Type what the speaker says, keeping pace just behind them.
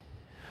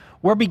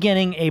We're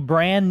beginning a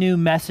brand new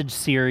message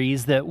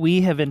series that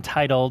we have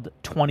entitled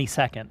 20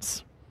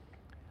 Seconds.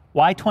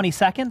 Why 20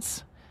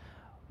 seconds?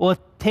 Well, it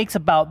takes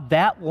about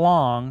that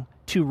long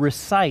to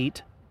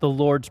recite the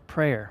Lord's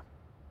Prayer.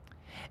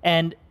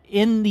 And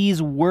in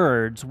these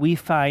words, we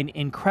find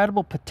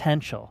incredible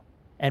potential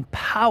and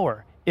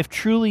power, if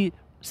truly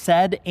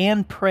said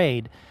and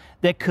prayed,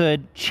 that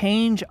could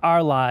change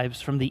our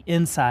lives from the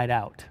inside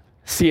out.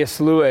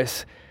 C.S.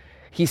 Lewis,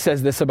 he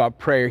says this about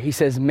prayer. He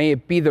says, may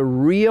it be the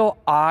real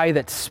I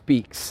that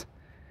speaks,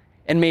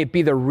 and may it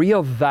be the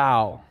real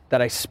thou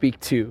that I speak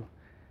to.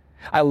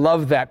 I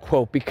love that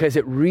quote because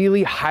it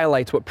really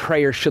highlights what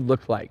prayer should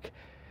look like.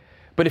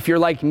 But if you're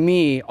like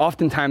me,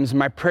 oftentimes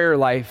my prayer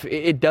life,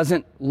 it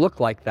doesn't look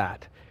like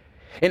that.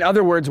 In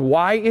other words,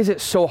 why is it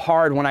so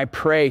hard when I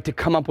pray to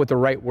come up with the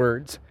right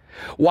words?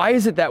 Why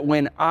is it that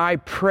when I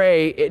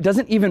pray, it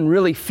doesn't even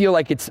really feel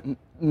like it's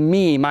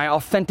me, my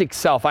authentic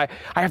self? I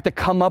have to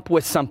come up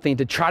with something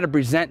to try to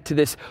present to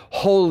this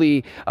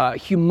holy,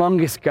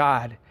 humongous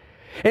God.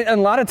 And a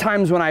lot of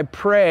times when I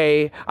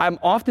pray, I'm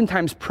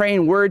oftentimes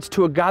praying words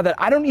to a God that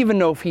I don't even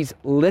know if he's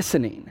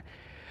listening.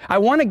 I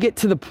want to get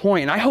to the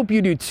point, and I hope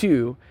you do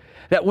too,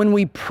 that when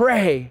we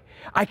pray,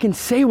 I can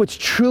say what's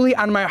truly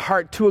on my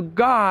heart to a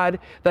God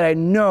that I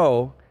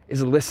know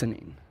is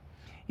listening.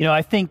 You know,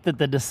 I think that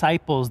the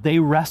disciples, they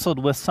wrestled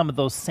with some of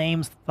those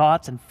same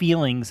thoughts and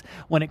feelings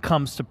when it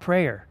comes to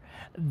prayer.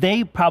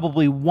 They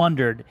probably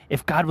wondered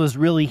if God was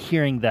really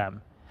hearing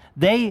them.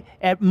 They,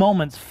 at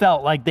moments,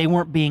 felt like they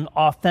weren't being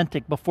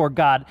authentic before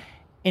God.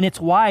 And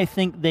it's why I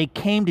think they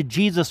came to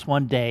Jesus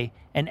one day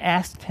and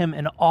asked him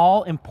an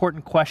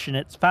all-important question.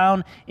 It's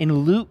found in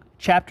Luke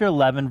chapter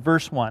 11,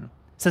 verse 1. It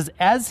says,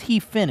 as he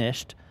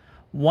finished,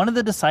 one of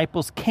the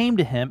disciples came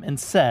to him and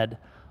said,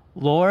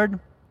 Lord,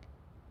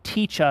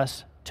 teach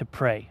us to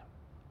pray,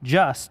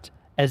 just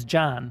as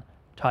John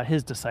taught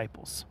his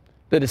disciples.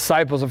 The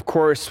disciples, of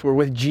course, were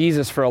with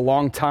Jesus for a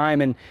long time,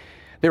 and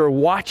they were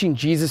watching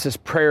Jesus'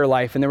 prayer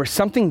life, and there was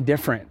something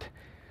different.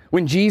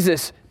 When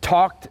Jesus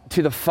talked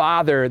to the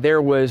Father,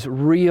 there was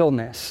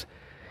realness.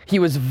 He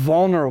was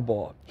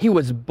vulnerable. He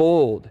was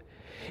bold.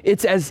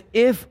 It's as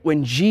if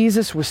when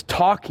Jesus was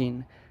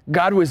talking,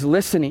 God was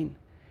listening,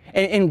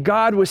 and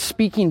God was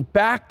speaking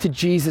back to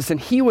Jesus, and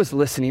he was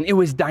listening. It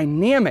was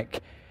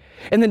dynamic.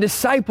 And the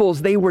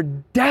disciples, they were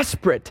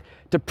desperate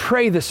to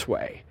pray this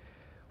way,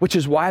 which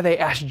is why they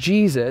asked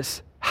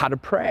Jesus how to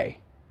pray.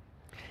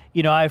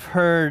 You know, I've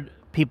heard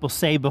people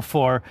say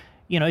before,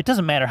 it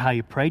doesn't matter how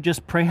you pray,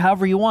 just pray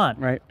however you want.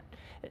 Right.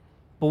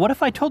 But what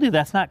if I told you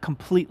that's not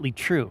completely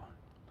true?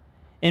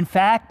 In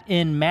fact,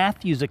 in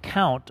Matthew's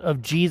account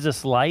of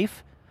Jesus'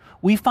 life,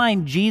 we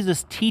find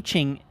Jesus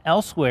teaching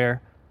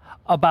elsewhere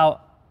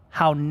about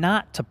how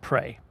not to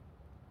pray.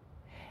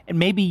 And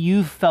maybe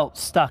you've felt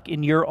stuck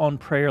in your own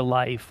prayer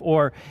life,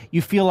 or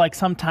you feel like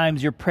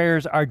sometimes your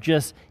prayers are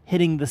just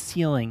hitting the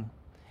ceiling.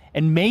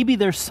 And maybe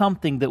there's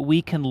something that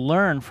we can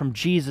learn from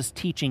Jesus'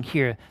 teaching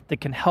here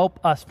that can help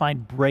us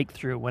find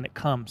breakthrough when it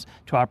comes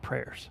to our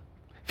prayers.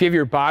 If you have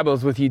your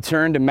Bibles with you,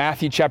 turn to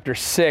Matthew chapter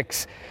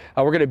 6.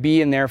 We're going to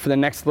be in there for the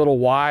next little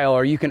while,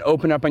 or you can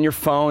open up on your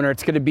phone, or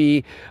it's going to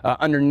be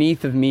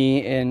underneath of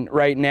me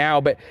right now.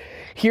 But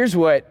here's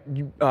what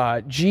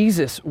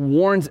Jesus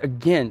warns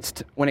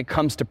against when it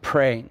comes to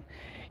praying.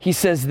 He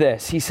says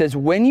this. He says,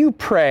 when you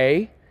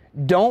pray,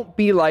 don't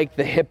be like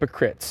the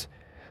hypocrites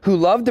who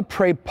love to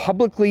pray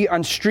publicly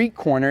on street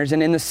corners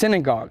and in the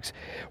synagogues,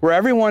 where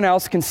everyone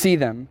else can see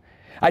them.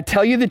 I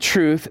tell you the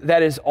truth,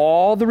 that is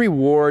all the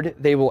reward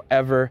they will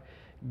ever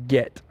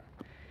get.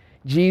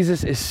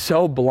 Jesus is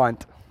so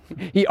blunt.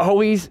 He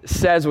always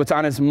says what's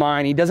on his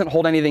mind. He doesn't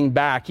hold anything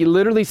back. He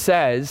literally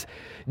says,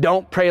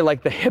 don't pray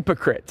like the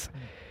hypocrites.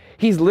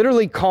 He's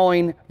literally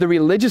calling the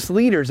religious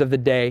leaders of the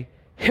day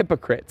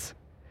hypocrites.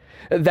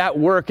 That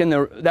word, in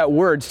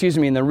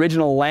the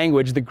original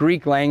language, the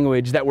Greek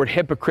language, that word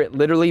hypocrite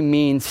literally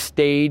means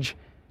stage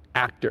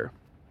actor.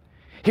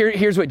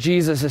 Here's what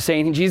Jesus is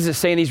saying. Jesus is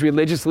saying these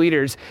religious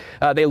leaders,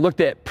 they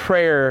looked at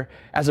prayer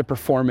as a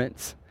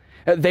performance.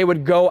 They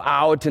would go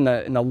out and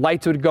the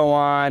lights would go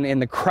on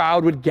and the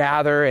crowd would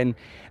gather and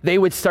they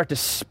would start to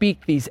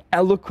speak these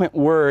eloquent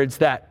words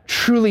that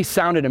truly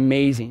sounded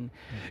amazing.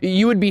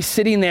 You would be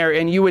sitting there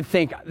and you would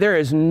think, there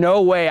is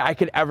no way I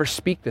could ever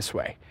speak this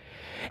way.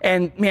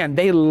 And man,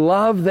 they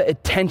love the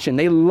attention.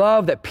 They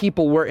love that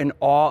people were in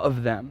awe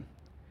of them.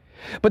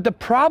 But the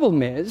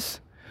problem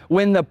is,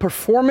 when the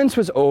performance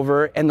was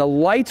over and the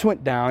lights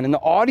went down and the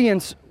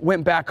audience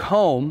went back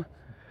home,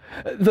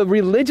 the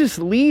religious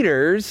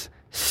leaders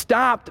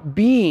stopped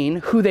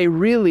being who they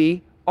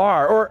really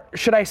are. Or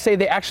should I say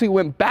they actually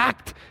went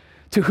back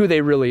to who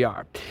they really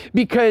are.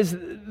 Because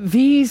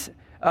these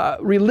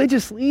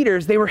religious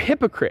leaders, they were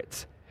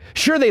hypocrites.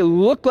 Sure, they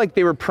looked like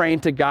they were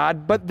praying to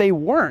God, but they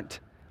weren't.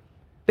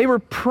 They were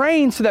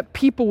praying so that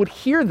people would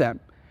hear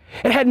them.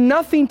 It had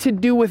nothing to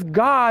do with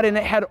God, and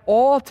it had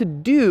all to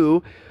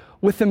do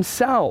with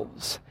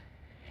themselves.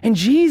 And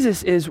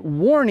Jesus is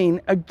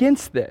warning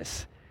against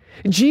this.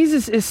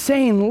 Jesus is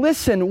saying,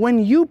 listen,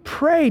 when you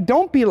pray,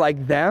 don't be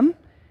like them.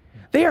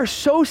 They are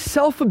so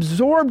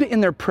self-absorbed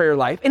in their prayer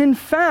life. And in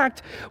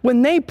fact,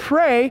 when they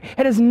pray,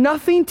 it has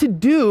nothing to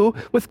do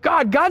with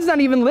God. God's not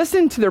even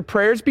listening to their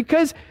prayers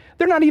because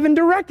they're not even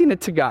directing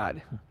it to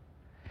God.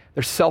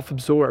 They're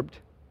self-absorbed.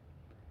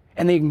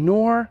 And they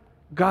ignore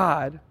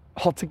God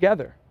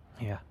altogether.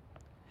 Yeah.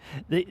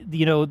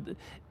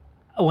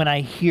 When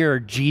I hear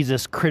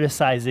Jesus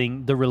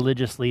criticizing the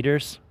religious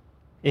leaders,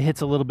 it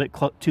hits a little bit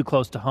too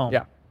close to home.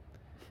 Yeah.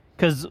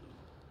 Because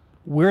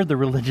we're the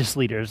religious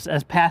leaders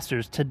as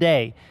pastors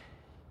today.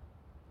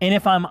 And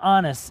if I'm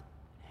honest,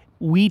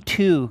 we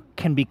too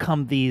can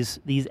become these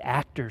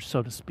actors,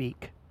 so to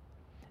speak.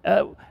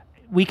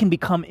 We can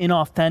become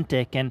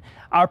inauthentic, and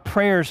our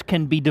prayers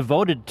can be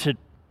devoted to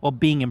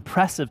being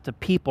impressive to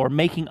people or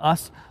making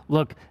us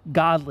look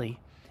godly.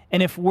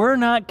 And if we're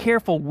not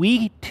careful,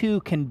 we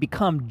too can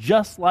become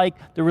just like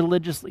the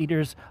religious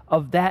leaders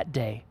of that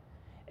day.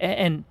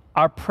 And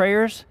our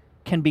prayers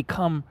can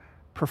become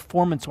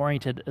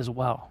performance-oriented as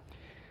well.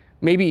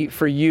 Maybe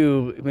for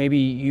you, maybe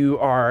you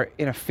are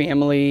in a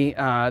family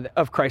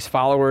of Christ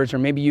followers, or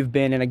maybe you've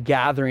been in a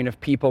gathering of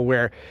people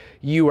where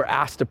you were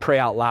asked to pray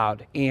out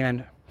loud,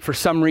 and for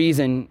some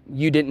reason,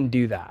 you didn't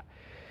do that.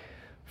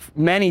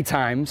 Many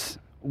times,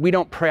 we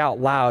don't pray out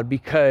loud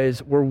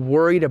because we're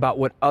worried about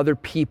what other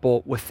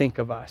people would think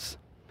of us.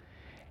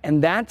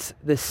 And that's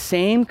the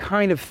same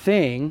kind of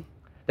thing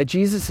that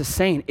Jesus is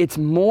saying. It's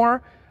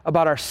more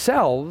about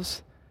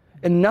ourselves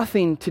and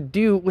nothing to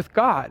do with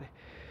God.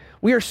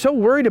 We are so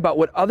worried about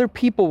what other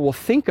people will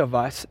think of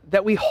us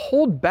that we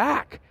hold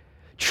back,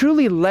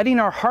 truly letting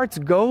our hearts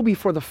go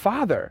before the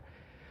Father.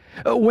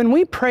 When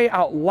we pray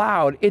out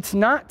loud, it's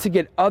not to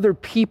get other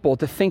people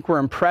to think we're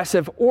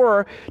impressive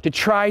or to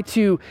try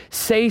to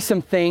say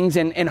some things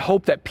and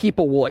hope that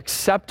people will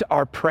accept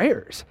our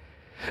prayers.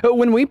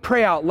 When we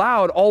pray out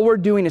loud, all we're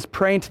doing is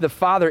praying to the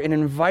Father and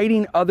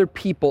inviting other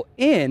people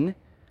in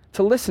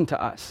to listen to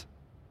us.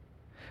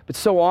 But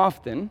so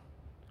often,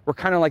 we're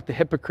kind of like the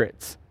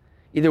hypocrites.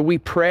 Either we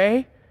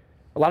pray,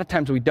 a lot of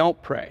times we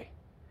don't pray,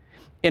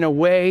 in a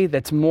way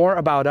that's more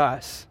about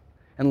us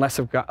and less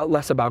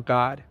about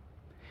God.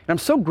 And I'm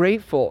so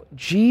grateful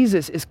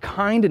Jesus is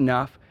kind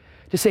enough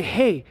to say,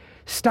 hey,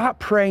 stop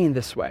praying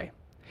this way.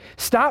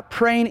 Stop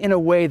praying in a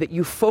way that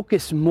you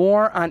focus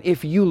more on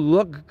if you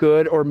look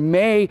good or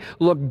may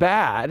look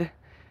bad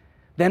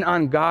than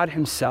on God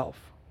himself.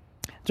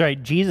 That's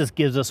right. Jesus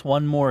gives us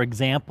one more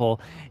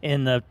example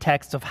in the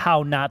text of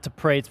how not to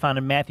pray. It's found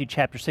in Matthew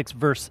chapter 6,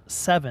 verse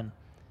 7.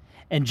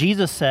 And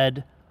Jesus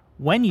said,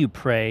 when you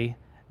pray,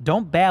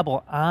 don't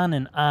babble on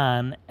and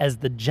on as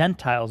the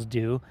Gentiles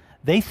do.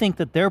 They think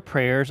that their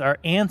prayers are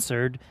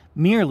answered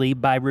merely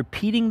by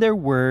repeating their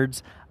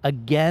words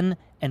again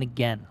and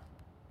again.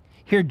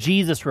 Here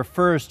Jesus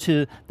refers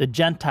to the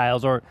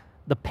Gentiles or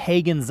the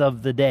pagans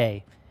of the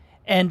day.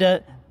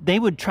 And they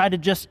would try to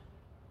just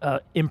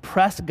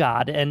impress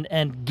God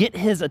and get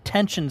his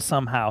attention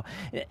somehow.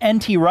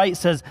 N.T. Wright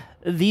says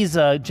these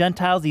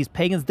Gentiles, these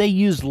pagans, they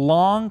used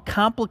long,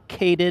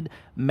 complicated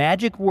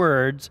magic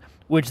words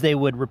which they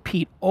would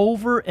repeat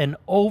over and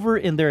over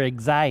in their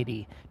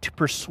anxiety to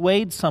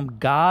persuade some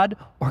god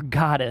or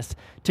goddess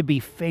to be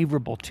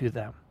favorable to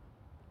them.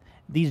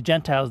 These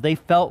Gentiles, they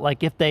felt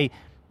like if they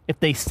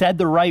said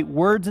the right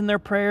words in their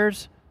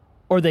prayers,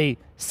 or they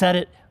said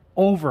it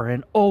over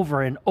and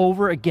over and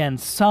over again,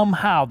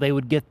 somehow they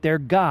would get their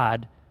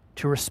God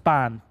to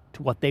respond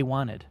to what they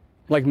wanted.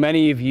 Like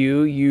many of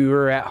you, you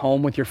are at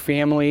home with your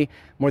family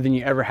more than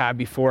you ever have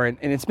before, and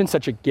it's been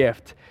such a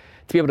gift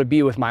to be able to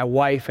be with my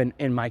wife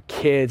and my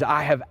kids.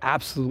 I have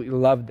absolutely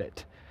loved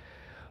it.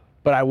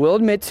 But I will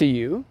admit to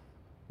you,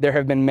 there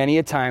have been many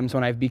a times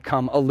when I've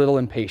become a little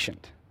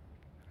impatient.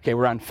 Okay,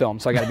 we're on film,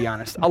 so I gotta be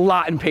honest. A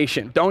lot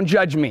impatient. Don't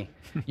judge me.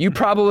 You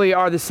probably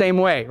are the same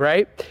way,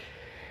 right?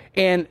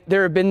 And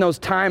there have been those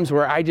times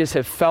where I just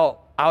have felt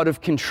out of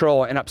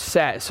control and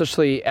upset,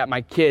 especially at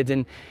my kids.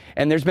 And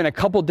there's been a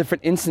couple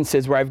different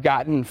instances where I've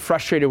gotten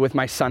frustrated with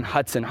my son,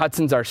 Hudson.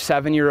 Hudson's our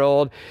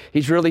 7-year-old.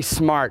 He's really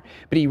smart,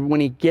 but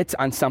when he gets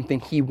on something,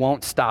 he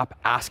won't stop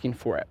asking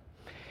for it.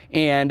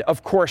 And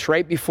of course,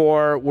 right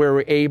before we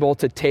were able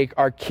to take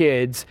our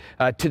kids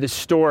to the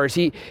stores,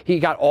 he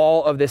got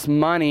all of this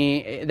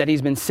money that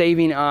he's been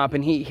saving up,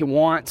 and he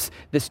wants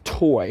this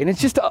toy. And it's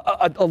just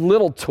a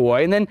little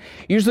toy. And then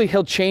usually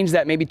he'll change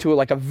that maybe to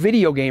like a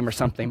video game or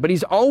something. But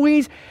he's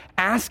always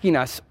asking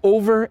us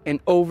over and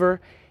over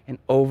and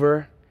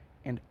over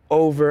and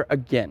over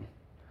again,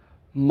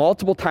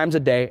 multiple times a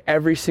day,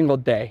 every single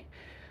day,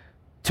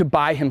 to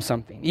buy him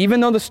something. Even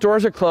though the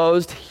stores are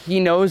closed, he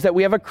knows that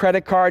we have a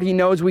credit card. He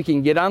knows we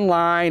can get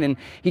online, and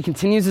he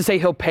continues to say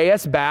he'll pay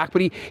us back,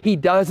 but he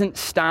doesn't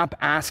stop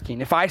asking.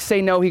 If I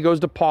say no, he goes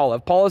to Paula.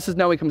 If Paula says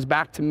no, he comes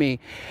back to me.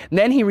 And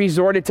then he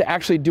resorted to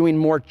actually doing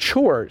more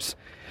chores.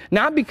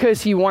 Not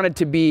because he wanted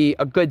to be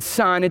a good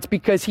son, it's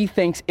because he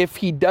thinks if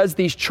he does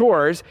these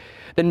chores,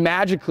 then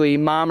magically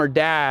mom or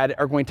dad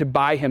are going to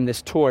buy him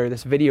this toy or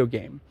this video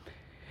game.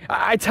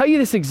 I tell you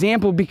this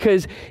example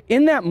because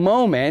in that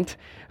moment,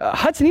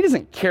 Hudson, he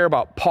doesn't care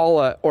about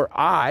Paula or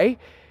I.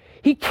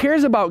 He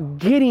cares about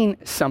getting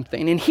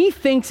something. And he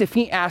thinks if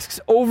he asks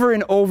over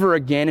and over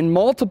again in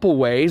multiple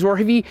ways, or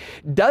if he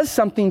does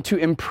something to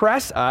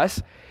impress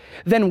us,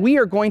 then we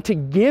are going to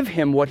give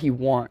him what he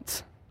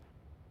wants.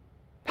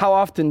 How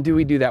often do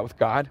we do that with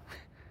God?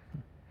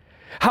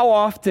 How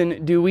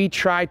often do we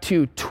try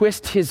to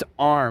twist his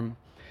arm,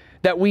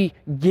 that we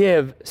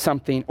give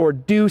something or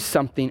do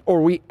something,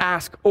 or we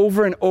ask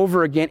over and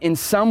over again in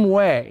some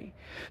way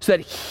so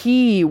that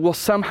he will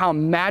somehow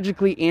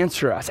magically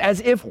answer us,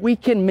 as if we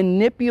can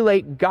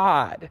manipulate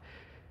God?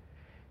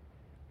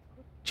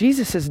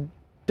 Jesus says,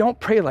 don't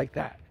pray like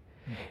that.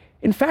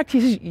 In fact, he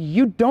says,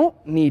 you don't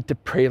need to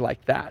pray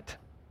like that,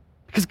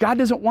 because God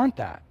doesn't want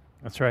that.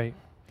 That's right.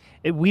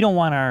 We don't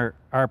want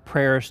our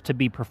prayers to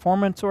be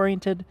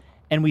performance-oriented,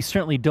 and we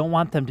certainly don't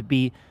want them to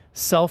be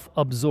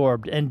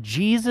self-absorbed. And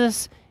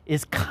Jesus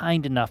is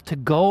kind enough to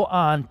go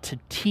on to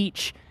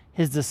teach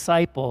his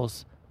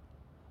disciples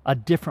a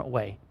different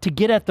way, to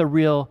get at the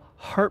real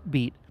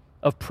heartbeat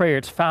of prayer.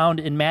 It's found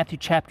in Matthew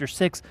chapter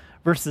 6,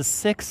 verses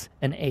 6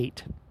 and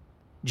 8.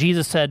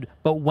 Jesus said,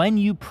 "But when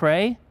you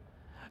pray,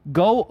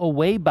 go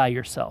away by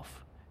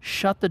yourself,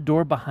 shut the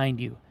door behind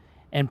you,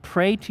 and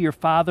pray to your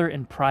Father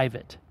in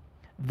private.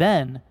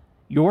 Then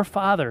your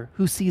Father,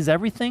 who sees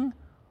everything,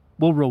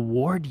 will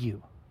reward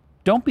you.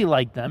 Don't be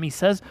like them," he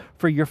says,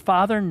 "for your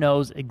Father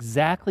knows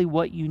exactly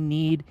what you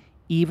need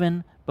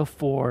even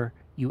before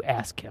you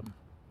ask him."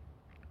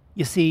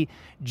 You see,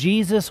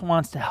 Jesus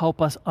wants to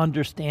help us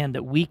understand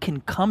that we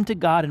can come to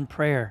God in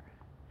prayer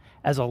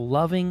as a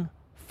loving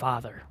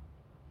Father.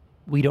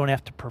 We don't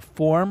have to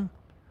perform.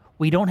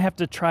 We don't have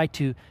to try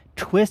to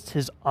twist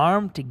his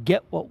arm to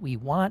get what we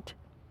want.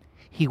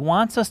 He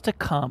wants us to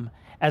come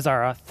as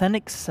our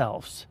authentic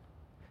selves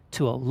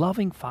to a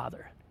loving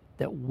Father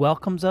that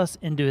welcomes us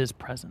into his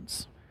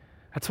presence.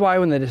 That's why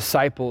when the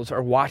disciples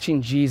are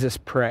watching Jesus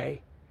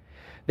pray,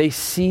 they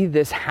see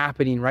this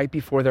happening right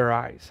before their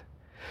eyes.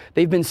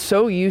 They've been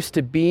so used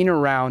to being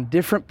around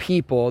different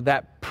people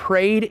that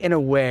prayed in a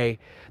way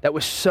that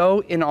was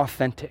so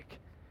inauthentic.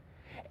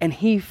 And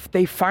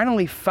they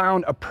finally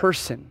found a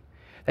person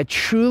that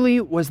truly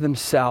was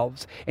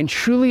themselves and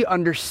truly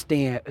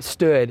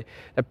understood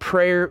that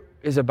prayer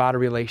is about a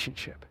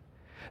relationship.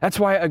 That's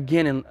why,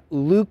 again, in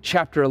Luke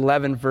chapter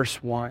 11,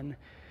 verse 1,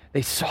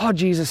 they saw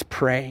Jesus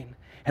praying,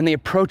 and they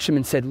approached him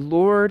and said,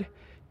 "Lord,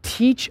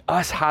 teach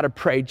us how to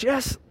pray,"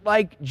 just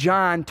like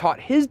John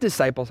taught his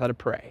disciples how to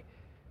pray.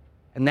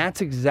 And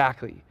that's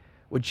exactly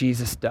what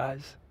Jesus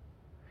does.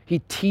 He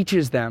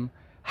teaches them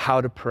how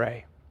to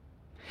pray.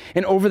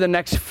 And over the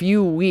next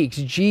few weeks,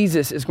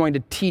 Jesus is going to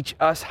teach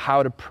us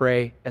how to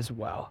pray as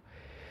well.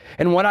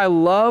 And what I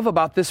love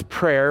about this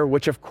prayer,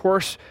 which of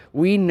course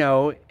we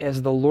know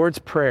as the Lord's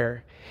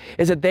Prayer,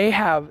 is that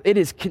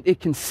it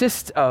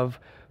consists of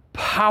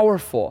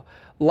powerful,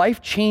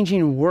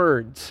 life-changing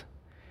words.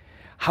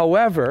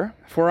 However,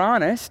 if we're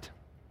honest,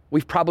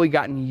 we've probably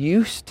gotten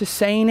used to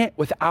saying it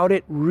without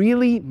it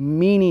really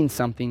meaning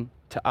something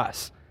to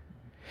us.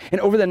 And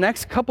over the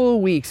next couple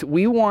of weeks,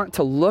 we want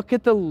to look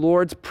at the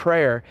Lord's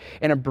Prayer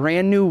in a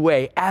brand new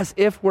way, as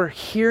if we're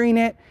hearing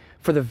it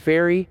for the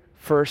very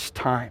first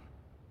time.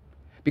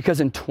 Because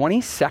in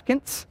 20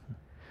 seconds,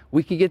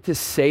 we can get to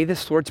say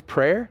this Lord's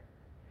Prayer,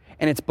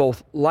 and it's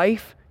both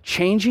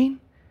life-changing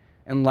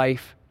and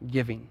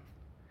life-giving.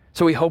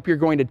 So we hope you're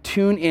going to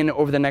tune in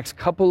over the next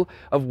couple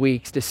of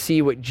weeks to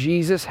see what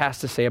Jesus has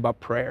to say about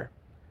prayer.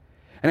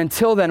 And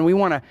until then, we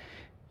want to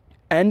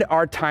end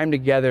our time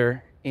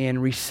together in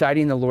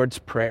reciting the Lord's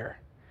Prayer.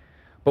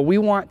 But we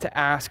want to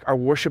ask our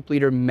worship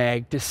leader,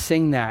 Meg, to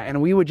sing that.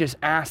 And we would just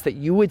ask that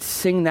you would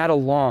sing that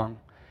along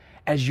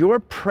as your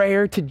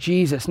prayer to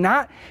Jesus,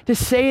 not to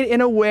say it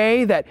in a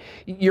way that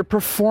you're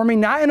performing,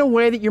 not in a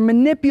way that you're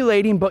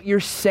manipulating, but you're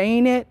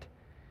saying it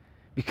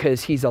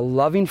because he's a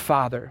loving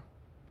Father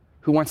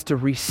who wants to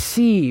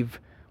receive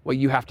what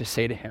you have to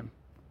say to him.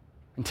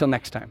 Until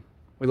next time,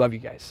 we love you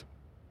guys.